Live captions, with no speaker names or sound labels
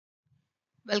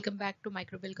Welcome back to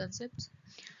Microbial Concepts.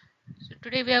 So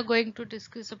today we are going to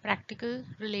discuss a practical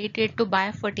related to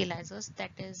biofertilizers, that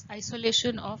is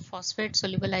isolation of phosphate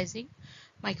solubilizing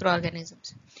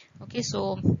microorganisms. Okay,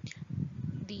 so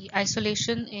the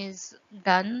isolation is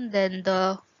done, then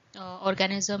the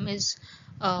organism is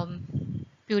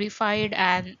purified,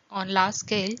 and on large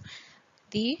scale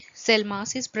the cell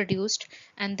mass is produced,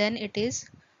 and then it is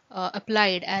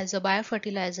applied as a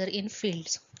biofertilizer in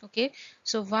fields. Okay,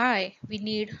 so why we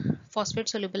need phosphate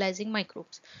solubilizing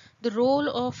microbes? The role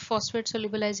of phosphate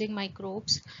solubilizing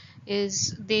microbes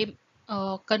is they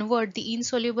convert the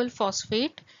insoluble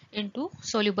phosphate into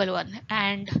soluble one,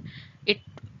 and it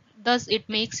it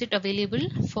makes it available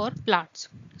for plants.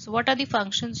 So what are the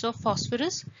functions of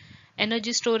phosphorus?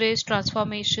 Energy storage,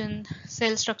 transformation,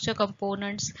 cell structure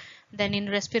components, then in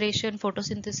respiration,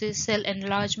 photosynthesis, cell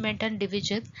enlargement and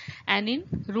division, and in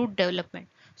root development.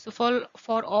 So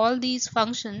for all these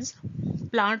functions,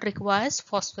 plant requires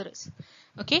phosphorus.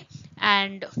 Okay,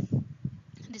 and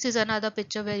this is another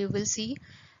picture where you will see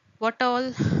what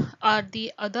all are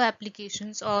the other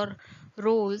applications or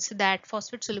roles that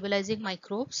phosphate solubilizing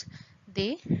microbes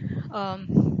they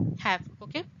have.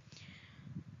 Okay,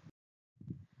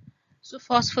 so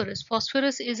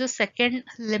phosphorus is a second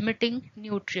limiting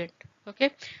nutrient.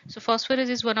 Okay, so phosphorus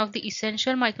is one of the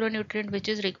essential micronutrient which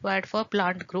is required for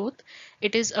plant growth.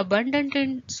 It is abundant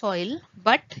in soil,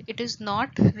 but it is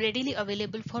not readily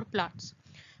available for plants.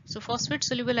 So phosphate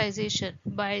solubilization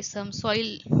by some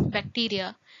soil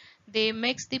bacteria, they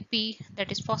makes the P,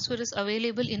 that is phosphorus,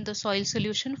 available in the soil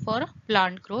solution for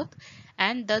plant growth,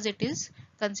 and thus it is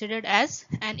considered as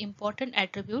an important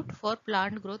attribute for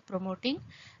plant growth promoting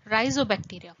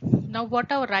rhizobacteria. Now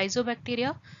what are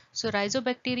rhizobacteria? So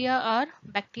rhizobacteria are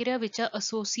bacteria which are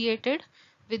associated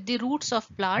with the roots of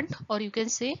plant, or you can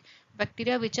say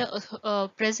bacteria which are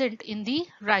present in the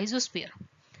rhizosphere.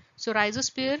 So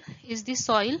rhizosphere is the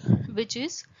soil which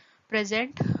is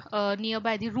present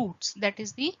nearby the roots, that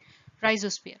is the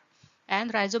rhizosphere,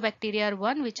 and rhizobacteria are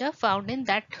one which are found in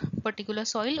that particular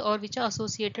soil or which are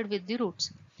associated with the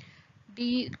roots.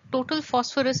 The total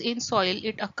phosphorus in soil,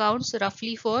 it accounts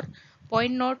roughly for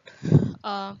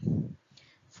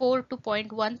 0.04 to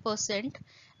 0.1%,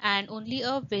 and only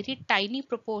a very tiny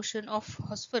proportion of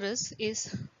phosphorus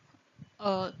is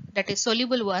that is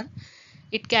soluble one.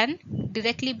 It can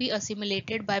directly be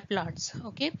assimilated by plants.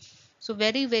 Okay, so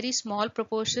very small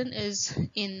proportion is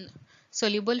in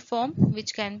soluble form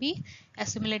which can be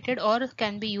assimilated or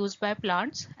can be used by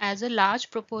plants, as a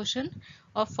large proportion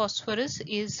of phosphorus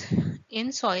is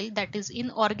in soil, that is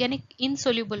in organic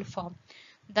insoluble form.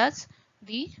 Thus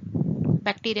the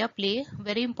bacteria play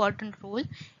very important role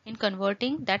in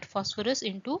converting that phosphorus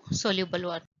into soluble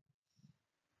one.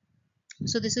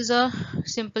 So this is a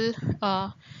simple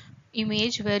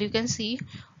image where you can see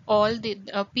all the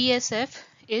PSF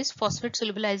is phosphate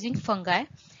solubilizing fungi,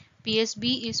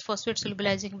 PSB is phosphate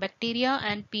solubilizing bacteria,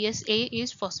 and PSA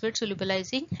is phosphate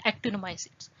solubilizing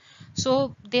actinomycetes.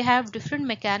 So they have different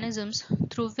mechanisms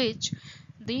through which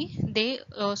they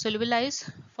solubilize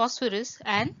phosphorus,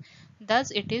 and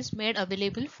thus it is made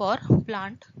available for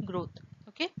plant growth.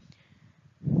 Okay,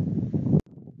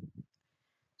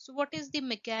 so what is the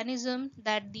mechanism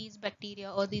that these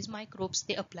bacteria or these microbes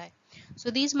they apply? So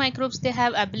these microbes, they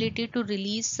have ability to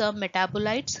release some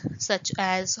metabolites such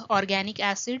as organic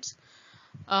acids,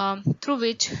 through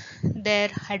which their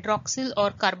hydroxyl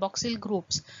or carboxyl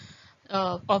groups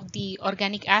of the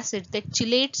organic acid, that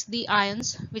chelates the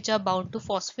ions which are bound to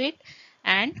phosphate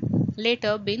and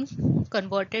later been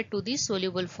converted to the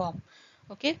soluble form.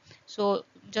 Okay, so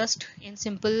just in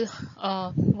simple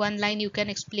one line you can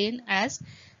explain as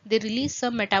they release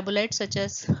some metabolites such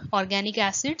as organic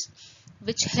acids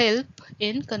which help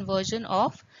in conversion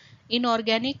of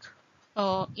inorganic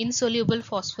insoluble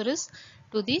phosphorus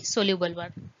to the soluble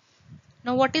one.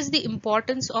 Now what is the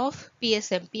importance of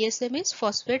PSM? PSM is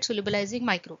phosphate solubilizing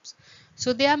microbes.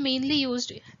 So they are mainly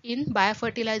used in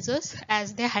biofertilizers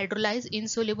as they hydrolyze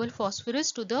insoluble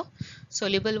phosphorus to the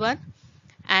soluble one.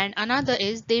 And another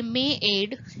is they may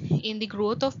aid in the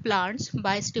growth of plants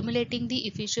by stimulating the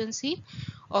efficiency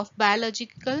of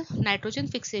biological nitrogen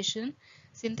fixation,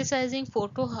 synthesizing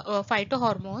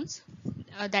phytohormones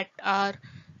that are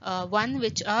one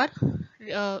which are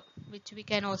which we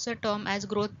can also term as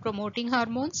growth promoting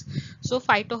hormones, so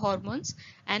phytohormones,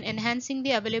 and enhancing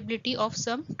the availability of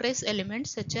some trace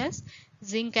elements such as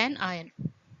zinc and iron.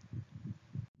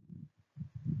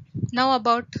 Now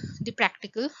about the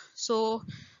practical. So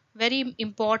very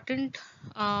important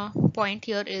point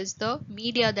here is the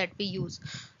media that we use.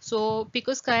 So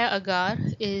Picoskaya agar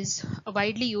is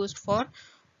widely used for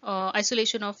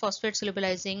isolation of phosphate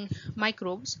solubilizing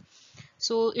microbes.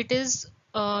 So it is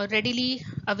readily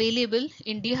available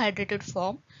in dehydrated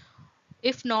form.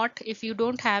 If not, if you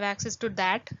don't have access to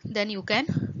that, then you can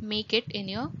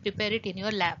prepare it in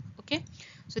your lab. Okay,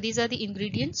 so these are the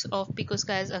ingredients of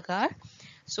Picousca's agar.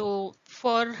 So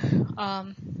for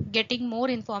getting more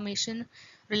information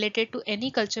related to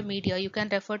any culture media, you can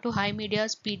refer to High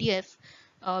Media's PDF,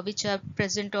 which are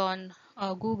present on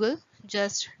Google.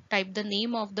 Just type the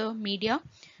name of the media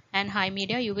and High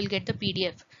Media, you will get the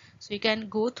PDF. So you can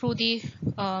go through the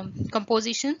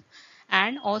composition,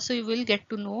 and also you will get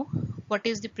to know what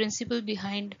is the principle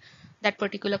behind that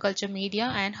particular culture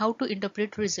media and how to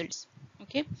interpret results.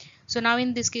 Okay, so now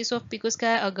in this case of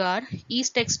Picouscae agar,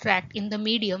 yeast extract in the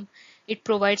medium, it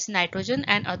provides nitrogen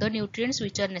and other nutrients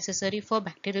which are necessary for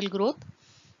bacterial growth.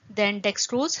 Then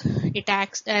dextrose, it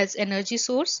acts as energy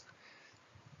source.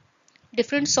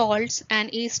 Different salts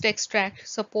and yeast extract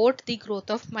support the growth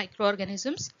of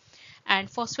microorganisms, and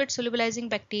phosphate solubilizing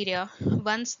bacteria,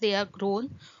 once they are grown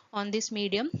on this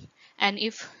medium, and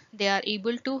if they are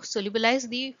able to solubilize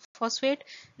the phosphate,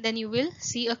 then you will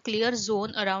see a clear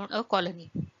zone around a colony,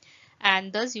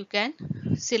 and thus you can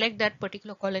select that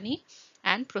particular colony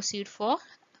and proceed for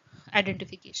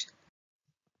identification.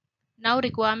 Now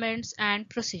requirements and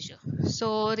procedure.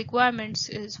 So requirements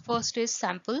is, first is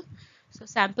sample. So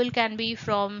sample can be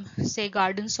from say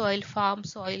garden soil, farm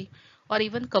soil, or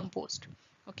even compost.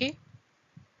 Okay,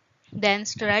 then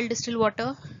sterile distilled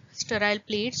water, sterile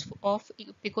plates of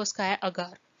Picouscae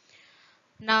agar.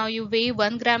 Now you weigh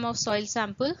 1 gram of soil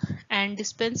sample and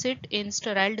dispense it in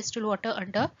sterile distilled water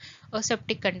under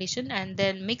aseptic condition, and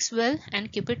then mix well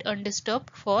and keep it undisturbed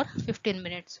for 15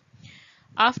 minutes.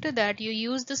 After that, you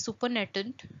use the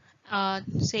supernatant,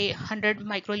 say 100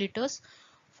 microliters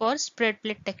for spread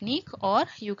plate technique, or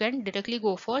you can directly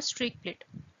go for streak plate.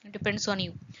 It depends on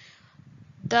you.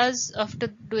 Thus, after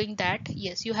doing that,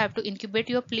 yes, you have to incubate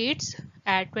your plates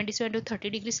at 27 to 30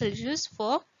 degrees Celsius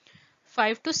for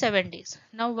 5 to 7 days.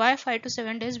 Now, why 5 to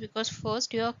 7 days? Because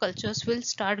first your cultures will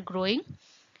start growing,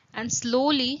 and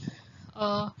slowly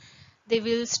they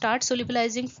will start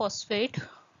solubilizing phosphate.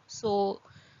 So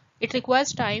it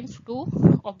requires time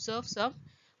to observe some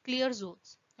clear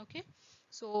zones. Okay,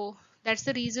 so that's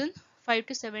the reason 5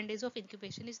 to 7 days of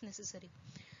incubation is necessary.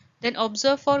 Then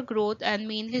observe for growth and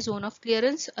mainly zone of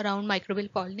clearance around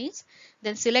microbial colonies.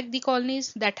 Then select the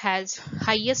colonies that has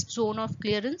highest zone of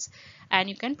clearance, and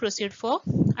you can proceed for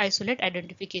isolate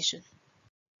identification.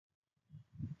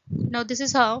 Now this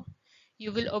is how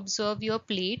you will observe your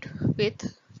plate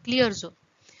with clear zone.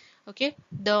 Okay,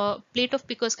 the plate of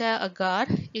Picouscae agar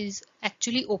is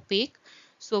actually opaque.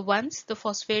 So once the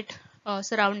phosphate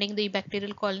surrounding the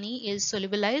bacterial colony is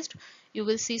solubilized, you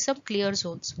will see some clear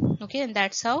zones. Okay, and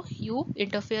that's how you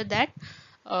interpret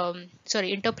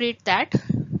that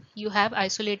you have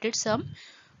isolated some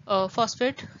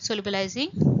phosphate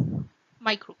solubilizing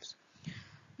microbes.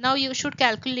 Now you should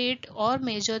calculate or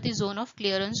measure the zone of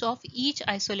clearance of each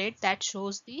isolate that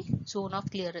shows the zone of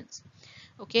clearance.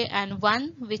 Okay, and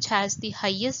one which has the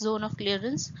highest zone of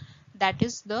clearance, that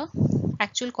is the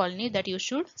actual colony that you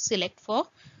should select for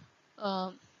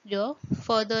your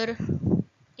further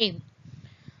aim.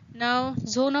 Now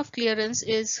zone of clearance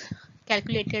is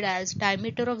calculated as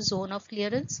diameter of zone of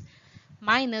clearance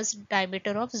minus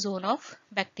diameter of zone of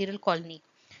bacterial colony.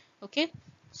 Okay,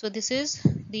 so this is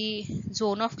the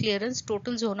zone of clearance,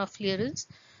 total zone of clearance.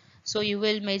 So you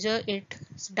will measure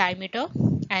its diameter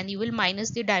and you will minus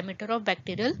the diameter of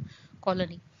bacterial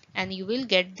colony, and you will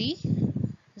get the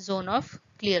zone of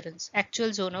clearance,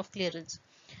 actual zone of clearance.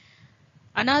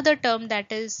 Another term, that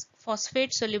is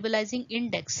phosphate solubilizing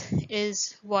index,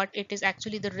 is what it is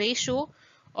actually the ratio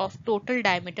of total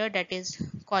diameter, that is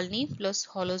colony plus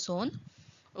hollow zone.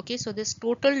 Okay, so this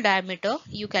total diameter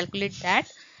you calculate that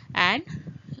and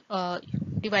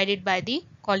divided by the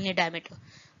colony diameter.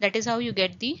 That is how you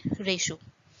get the ratio.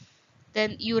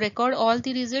 Then you record all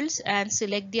the results and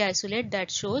select the isolate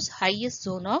that shows highest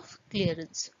zone of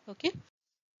clearance. Okay,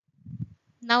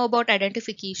 now about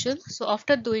identification. So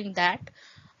after doing that,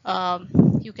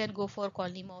 you can go for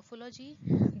colony morphology,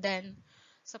 then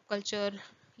subculture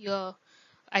your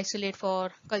isolate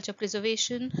for culture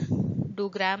preservation, do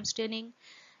gram staining,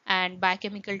 and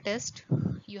biochemical test.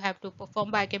 You have to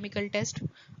perform biochemical test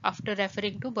after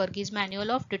referring to Berge's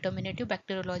manual of determinative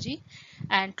bacteriology,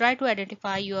 and try to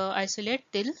identify your isolate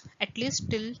till at least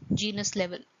till genus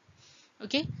level.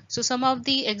 Okay, so some of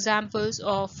the examples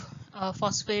of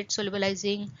phosphate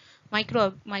solubilizing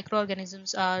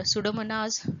microorganisms are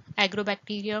Pseudomonas,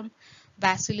 Agrobacterium,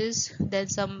 Bacillus, then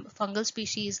some fungal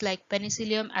species like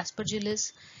Penicillium,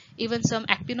 Aspergillus, Even some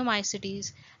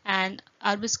Actinomycetes and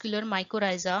arbuscular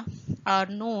mycorrhiza are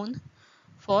known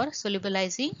for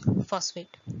solubilizing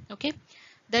phosphate. Okay,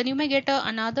 then you may get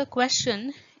another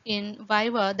question in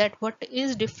Viva, that what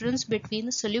is difference between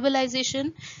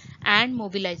solubilization and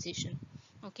mobilization.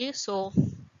 Okay, so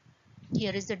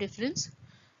here is the difference.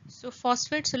 So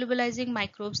phosphate solubilizing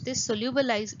microbes, they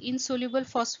solubilize insoluble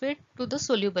phosphate to the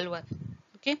soluble one.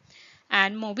 Okay,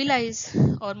 and mobilize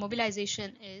or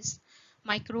mobilization is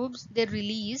microbes, they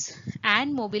release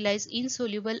and mobilize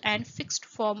insoluble and fixed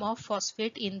form of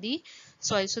phosphate in the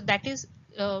soil. So that is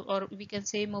or we can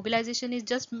say mobilization is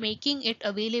just making it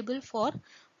available for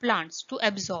plants to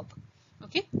absorb.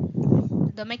 Okay,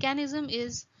 the mechanism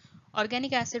is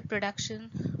organic acid production,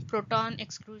 proton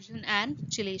exclusion and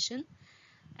chelation.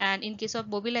 And in case of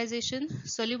mobilization,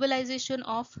 solubilization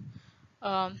of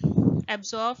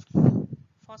absorbed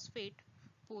phosphate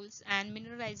pools and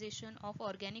mineralization of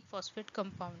organic phosphate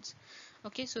compounds.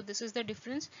 Okay, so this is the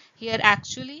difference. Here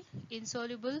actually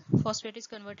insoluble phosphate is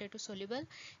converted to soluble.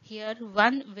 Here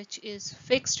one which is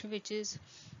fixed, which is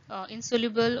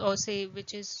insoluble, or say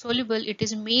which is soluble, it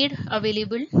is made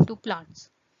available to plants.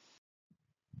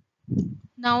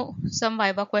 Now some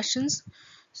Viva questions.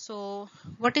 So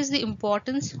what is the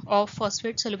importance of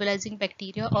phosphate solubilizing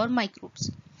bacteria or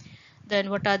microbes? Then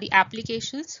what are the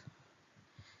applications?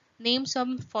 Name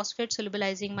some phosphate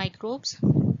solubilizing microbes.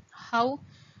 How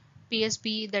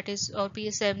PSB, that is, or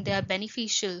PSM, they are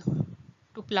beneficial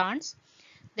to plants.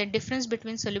 Then difference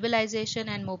between solubilization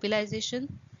and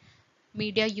mobilization.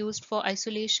 Media used for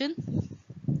isolation.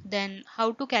 Then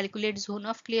how to calculate zone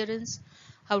of clearance,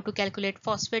 how to calculate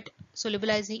phosphate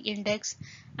solubilizing index,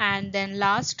 and then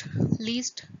last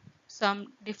least some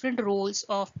different roles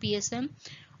of PSM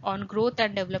on growth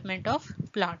and development of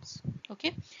plants.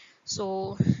 Okay,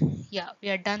 so yeah, we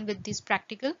are done with this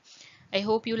practical. I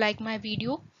hope you like my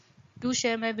video. Do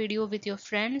share my video with your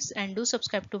friends and do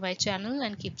subscribe to my channel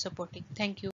and keep supporting.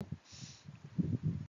 Thank you.